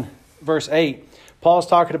 15, verse 8. Paul's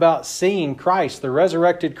talking about seeing Christ, the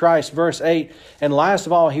resurrected Christ, verse 8. And last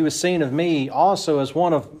of all, he was seen of me also as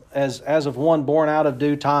of one born out of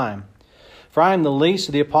due time. For I am the least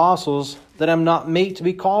of the apostles, that am not meet to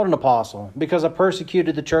be called an apostle, because I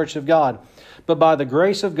persecuted the church of God. But by the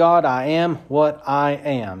grace of God I am what I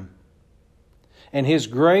am. And his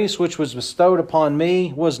grace which was bestowed upon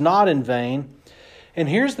me was not in vain. And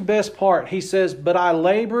here's the best part. He says, but I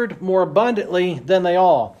labored more abundantly than they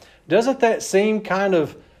all. Doesn't that seem kind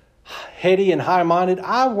of heady and high-minded?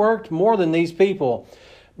 I worked more than these people.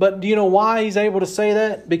 But do you know why he's able to say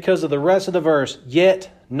that? Because of the rest of the verse. Yet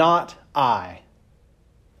not I,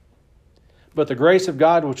 but the grace of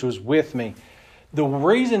God which was with me. The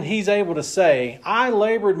reason he's able to say, I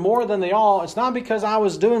labored more than they all, it's not because I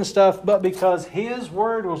was doing stuff, but because his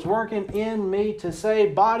word was working in me to say,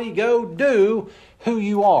 body, go do who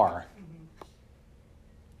you are.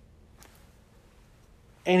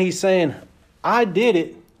 And he's saying, I did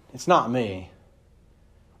it, it's not me.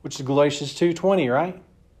 Which is Galatians 2:20, right?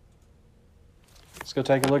 Let's go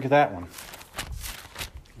take a look at that one.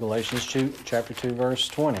 Galatians 2, chapter 2, verse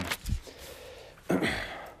 20.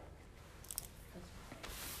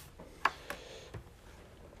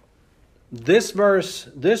 This verse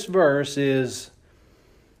is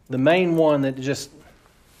the main one that just,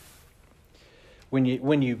 when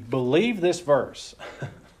you believe this verse,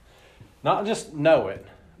 not just know it,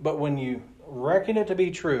 but when you reckon it to be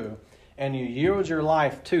true and you yield your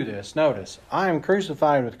life to this, notice, I am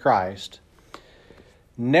crucified with Christ,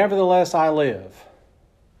 nevertheless I live.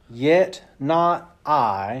 Yet not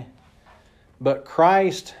I, but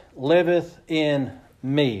Christ liveth in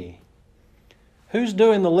me. Who's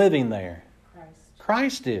doing the living there?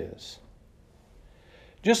 Christ is.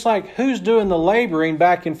 Just like who's doing the laboring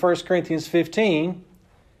back in 1 Corinthians 15.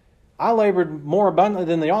 I labored more abundantly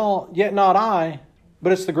than they all, yet not I,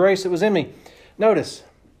 but it's the grace that was in me. Notice,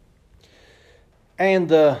 and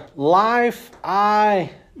the life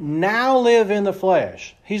I now live in the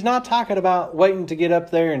flesh. He's not talking about waiting to get up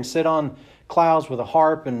there and sit on clouds with a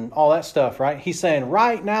harp and all that stuff, right? He's saying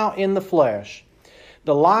right now in the flesh,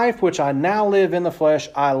 the life which I now live in the flesh,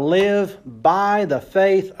 I live by the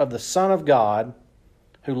faith of the Son of God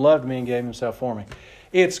who loved me and gave himself for me.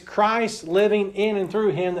 It's Christ living in and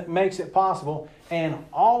through him that makes it possible. And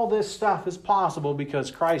all this stuff is possible because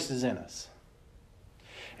Christ is in us.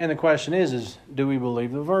 And the question is do we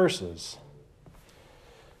believe the verses?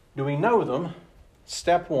 Do we know them?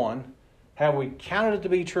 Step one. Have we counted it to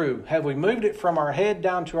be true? Have we moved it from our head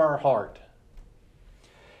down to our heart?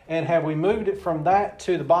 And have we moved it from that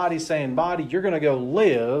to the body, saying, body, you're going to go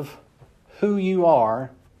live who you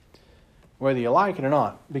are, whether you like it or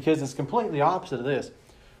not? Because it's completely opposite of this.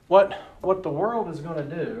 What the world is going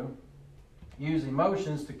to do, use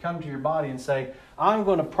emotions to come to your body and say, I'm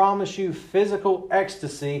going to promise you physical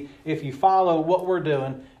ecstasy if you follow what we're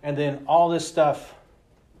doing, and then all this stuff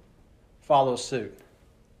follows suit.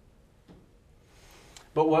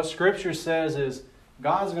 But what Scripture says is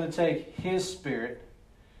God's going to take His Spirit,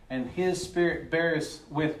 and His Spirit bears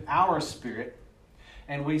with our spirit,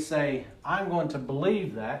 and we say, I'm going to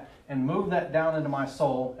believe that and move that down into my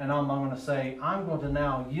soul, and I'm going to say, I'm going to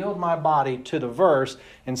now yield my body to the verse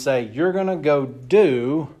and say, you're going to go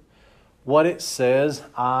do what it says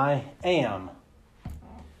I am.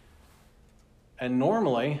 And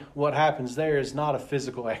normally, what happens there is not a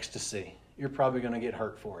physical ecstasy. You're probably going to get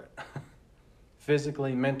hurt for it.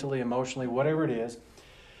 Physically, mentally, emotionally, whatever it is.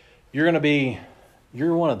 You're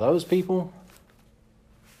one of those people.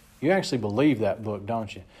 You actually believe that book,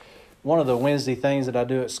 don't you? One of the Wednesday things that I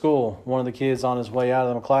do at school, one of the kids on his way out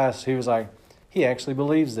of the class, he was like, he actually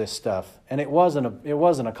believes this stuff. And it wasn't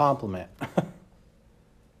a compliment.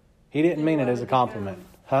 He didn't mean it as a compliment.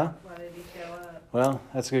 Huh? Why did he show up? Well,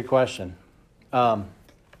 that's a good question. But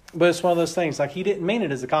it's one of those things, like he didn't mean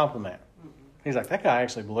it as a compliment. He's like, that guy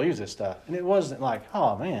actually believes this stuff. And it wasn't like,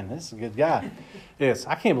 oh man, this is a good guy. It's,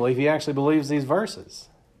 I can't believe he actually believes these verses.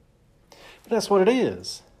 But that's what it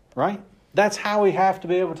is, right? That's how we have to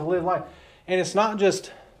be able to live life. And it's not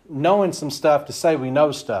just knowing some stuff to say we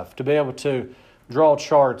know stuff, to be able to draw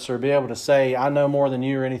charts or be able to say, I know more than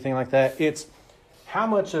you or anything like that. It's how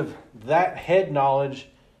much of that head knowledge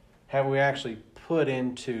have we actually put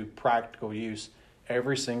into practical use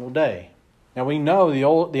every single day. Now we know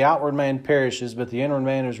the outward man perishes, but the inward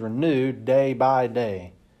man is renewed day by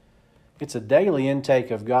day. It's a daily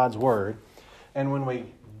intake of God's Word. And when we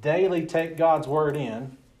daily take God's Word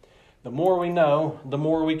in, the more we know, the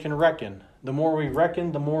more we can reckon. The more we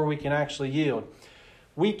reckon, the more we can actually yield.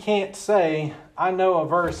 We can't say, I know a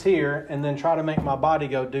verse here, and then try to make my body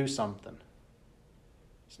go do something.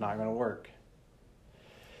 It's not going to work.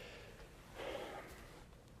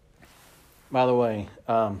 By the way,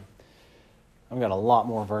 I've got a lot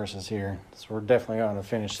more verses here, so we're definitely going to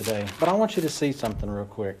finish today. But I want you to see something real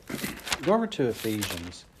quick. Go over to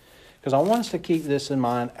Ephesians, because I want us to keep this in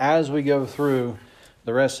mind as we go through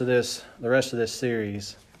the rest of this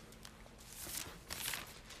series.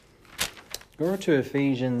 Go over to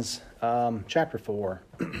Ephesians chapter 4.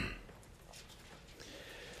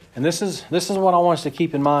 And this is what I want us to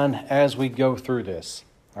keep in mind as we go through this.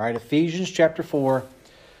 All right, Ephesians chapter 4.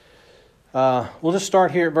 We'll just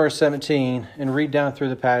start here at verse 17 and read down through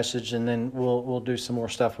the passage, and then we'll do some more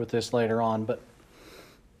stuff with this later on. But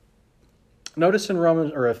notice in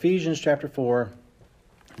Ephesians chapter 4,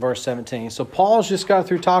 verse 17. So Paul's just got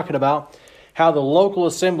through talking about how the local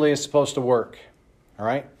assembly is supposed to work. All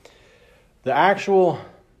right? The actual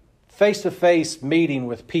face-to-face meeting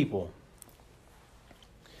with people.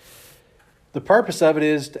 The purpose of it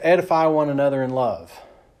is to edify one another in love.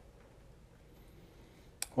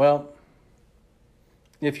 Well,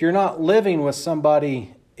 if you're not living with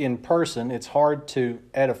somebody in person, it's hard to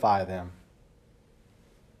edify them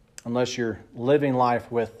unless you're living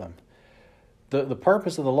life with them. The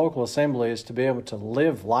purpose of the local assembly is to be able to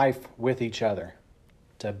live life with each other,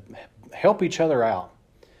 to help each other out.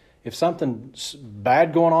 If something's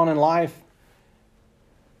bad going on in life,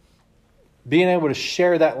 being able to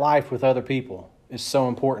share that life with other people is so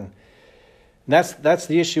important. And that's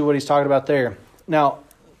the issue, what he's talking about there. Now,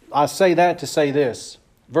 I say that to say this.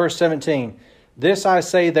 Verse 17, this I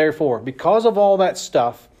say therefore, because of all that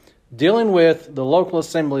stuff, dealing with the local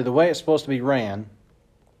assembly, the way it's supposed to be ran,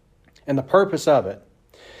 and the purpose of it.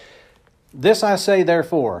 This I say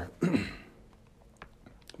therefore,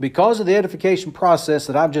 because of the edification process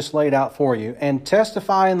that I've just laid out for you, and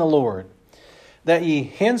testify in the Lord, that ye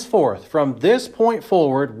henceforth, from this point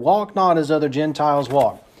forward, walk not as other Gentiles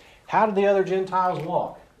walk. How did the other Gentiles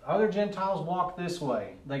walk? Other Gentiles walk this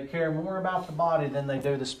way. They care more about the body than they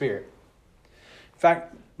do the spirit. In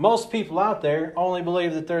fact, most people out there only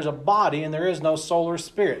believe that there's a body and there is no soul or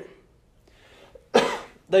spirit.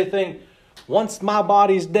 They think, once my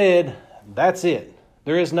body's dead, that's it.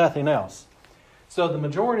 There is nothing else. So the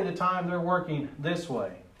majority of the time they're working this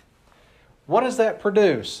way. What does that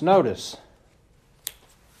produce? Notice.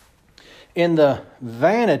 In the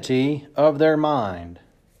vanity of their mind.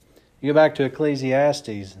 You go back to Ecclesiastes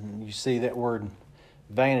and you see that word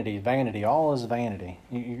vanity. All is vanity.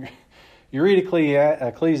 You read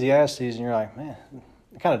Ecclesiastes and you're like, man,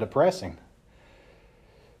 kind of depressing.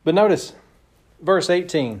 But notice verse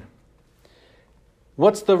 18.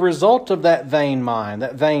 What's the result of that vain mind,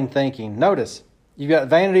 that vain thinking? Notice, you've got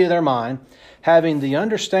vanity of their mind, having the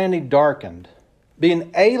understanding darkened,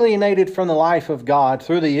 being alienated from the life of God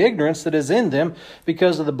through the ignorance that is in them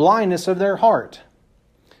because of the blindness of their heart,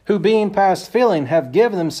 who being past feeling have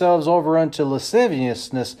given themselves over unto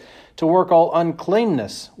lasciviousness to work all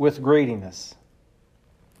uncleanness with greediness.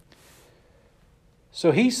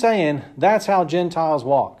 So he's saying that's how Gentiles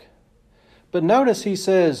walk. But notice he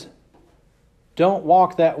says, don't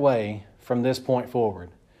walk that way from this point forward.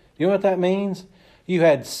 You know what that means? You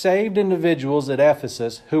had saved individuals at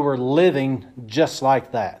Ephesus who were living just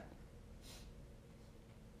like that.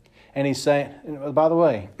 And he's saying, by the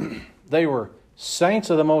way, they were saints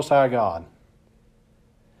of the Most High God.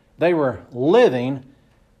 They were living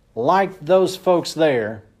like those folks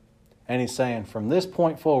there. And he's saying, from this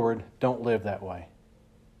point forward, don't live that way.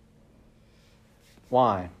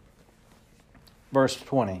 Why? Verse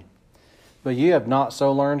 20. But ye have not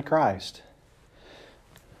so learned Christ.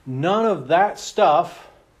 None of that stuff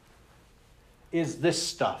is this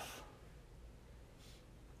stuff.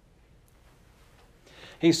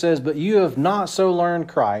 He says, but you have not so learned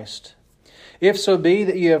Christ, if so be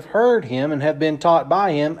that ye have heard him and have been taught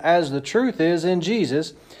by him, as the truth is in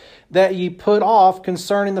Jesus, that ye put off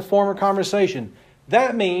concerning the former conversation.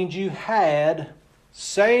 That means you had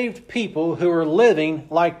saved people who were living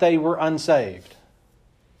like they were unsaved.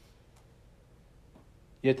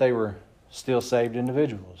 Yet they were still saved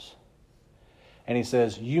individuals. And he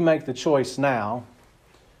says, you make the choice now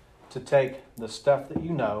to take the stuff that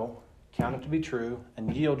you know count it to be true,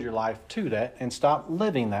 and yield your life to that and stop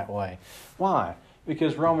living that way. Why?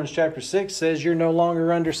 Because Romans chapter 6 says you're no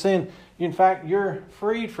longer under sin. In fact, you're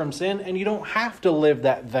freed from sin, and you don't have to live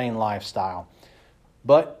that vain lifestyle.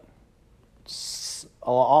 But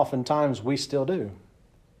oftentimes we still do.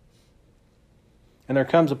 And there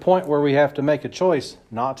comes a point where we have to make a choice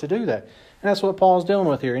not to do that. And that's what Paul's dealing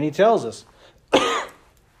with here. And he tells us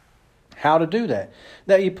how to do that.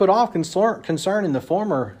 That you put off concerning the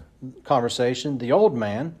former conversation, the old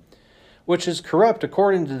man, which is corrupt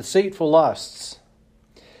according to deceitful lusts,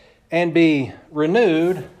 and be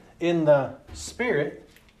renewed in the spirit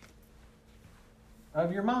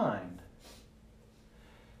of your mind.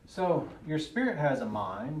 So your spirit has a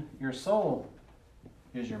mind, your soul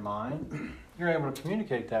is your mind. You're able to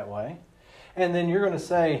communicate that way. And then you're going to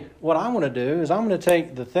say, what I want to do is I'm going to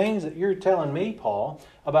take the things that you're telling me, Paul,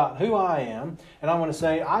 about who I am, and I'm going to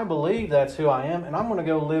say, I believe that's who I am, and I'm going to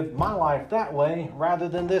go live my life that way rather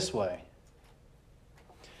than this way.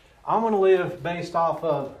 I'm going to live based off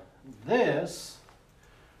of this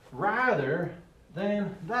rather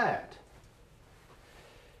than that.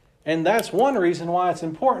 And that's one reason why it's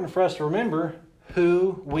important for us to remember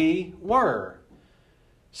who we were.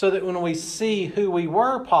 So that when we see who we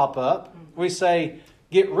were pop up, we say,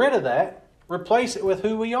 get rid of that, replace it with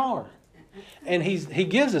who we are. And he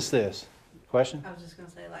gives us this. Question? I was just going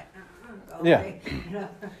to say Yeah.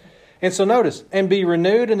 And so notice, and be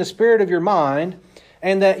renewed in the spirit of your mind,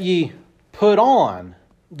 and that ye put on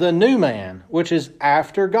the new man, which is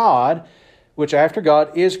after God, which after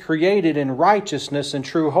God is created in righteousness and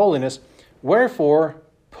true holiness. Wherefore,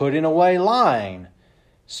 putting away lying,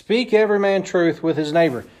 speak every man truth with his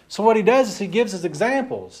neighbor. So what he does is he gives us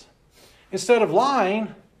examples. Instead of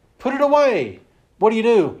lying, put it away. What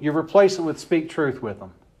do? You replace it with speak truth with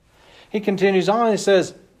them. He continues on and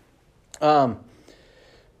says, verse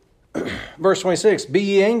 26, be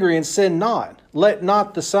ye angry and sin not. Let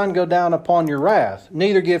not the sun go down upon your wrath,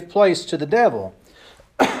 neither give place to the devil.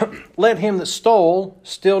 Let him that stole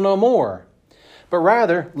steal no more, but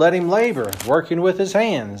rather let him labor, working with his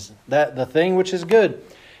hands, that the thing which is good.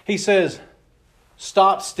 He says,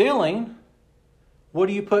 stop stealing. What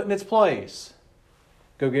do you put in its place?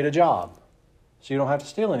 Go get a job, so you don't have to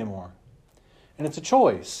steal anymore. And it's a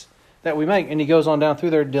choice that we make. And he goes on down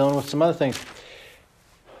through there dealing with some other things.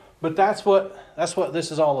 But that's what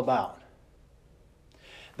this is all about.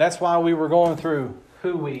 That's why we were going through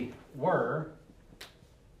who we were,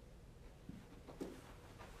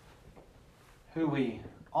 who we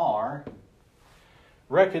are,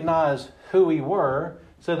 recognize who we were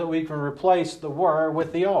so that we can replace the were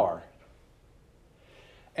with the are.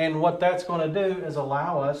 And what that's going to do is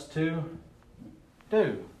allow us to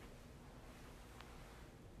do.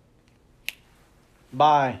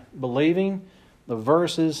 By believing the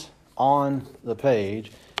verses on the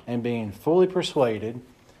page and being fully persuaded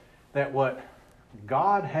that what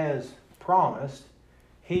God has promised,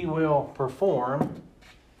 He will perform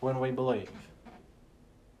when we believe.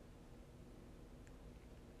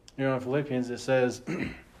 You know, in Philippians it says,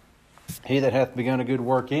 he that hath begun a good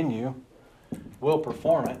work in you will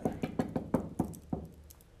perform it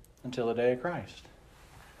until the day of Christ.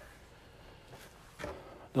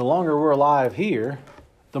 The longer we're alive here,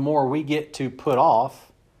 the more we get to put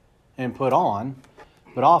off and put on,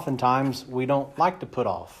 but oftentimes we don't like to put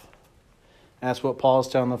off. And that's what Paul's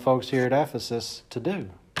telling the folks here at Ephesus to do.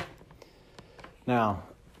 Now,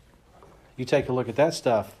 you take a look at that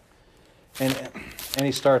stuff, and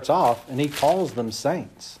he starts off, and he calls them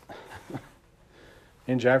saints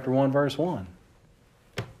in chapter 1, verse 1.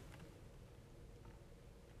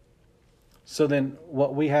 So then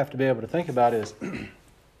what we have to be able to think about is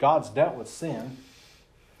God's dealt with sin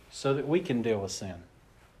so that we can deal with sin.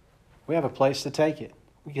 We have a place to take it.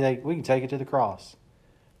 We can take it to the cross.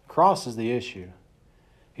 The cross is the issue.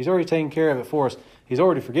 He's already taken care of it for us. He's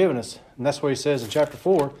already forgiven us. And that's what he says in chapter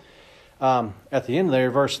 4, at the end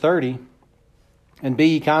there, verse 30. And be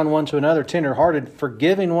ye kind one to another, tender-hearted,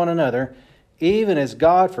 forgiving one another, even as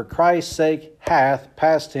God for Christ's sake hath,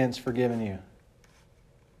 past tense, forgiven you.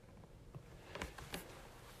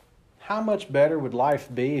 How much better would life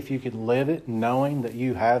be if you could live it knowing that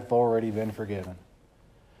you have already been forgiven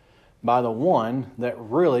by the one that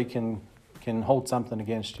really can hold something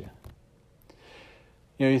against you?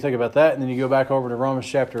 You know, you think about that, and then you go back over to Romans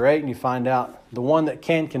chapter 8, and you find out the one that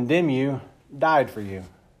can condemn you died for you.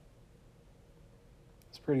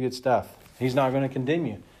 It's pretty good stuff. He's not going to condemn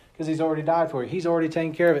you because He's already died for you. He's already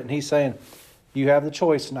taken care of it, and He's saying, you have the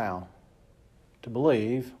choice now to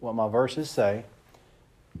believe what my verses say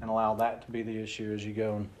and allow that to be the issue as you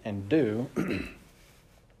go and do. You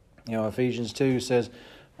know, Ephesians 2 says,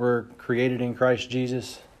 We're created in Christ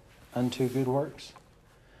Jesus unto good works,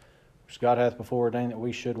 which God hath before ordained that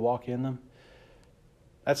we should walk in them.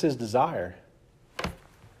 That's His desire,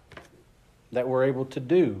 that we're able to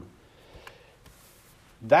do.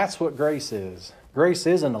 That's what grace is. Grace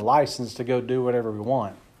isn't a license to go do whatever we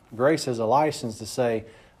want. Grace is a license to say,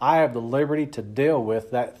 I have the liberty to deal with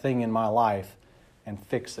that thing in my life and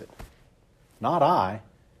fix it. Not I,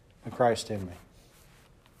 but Christ in me.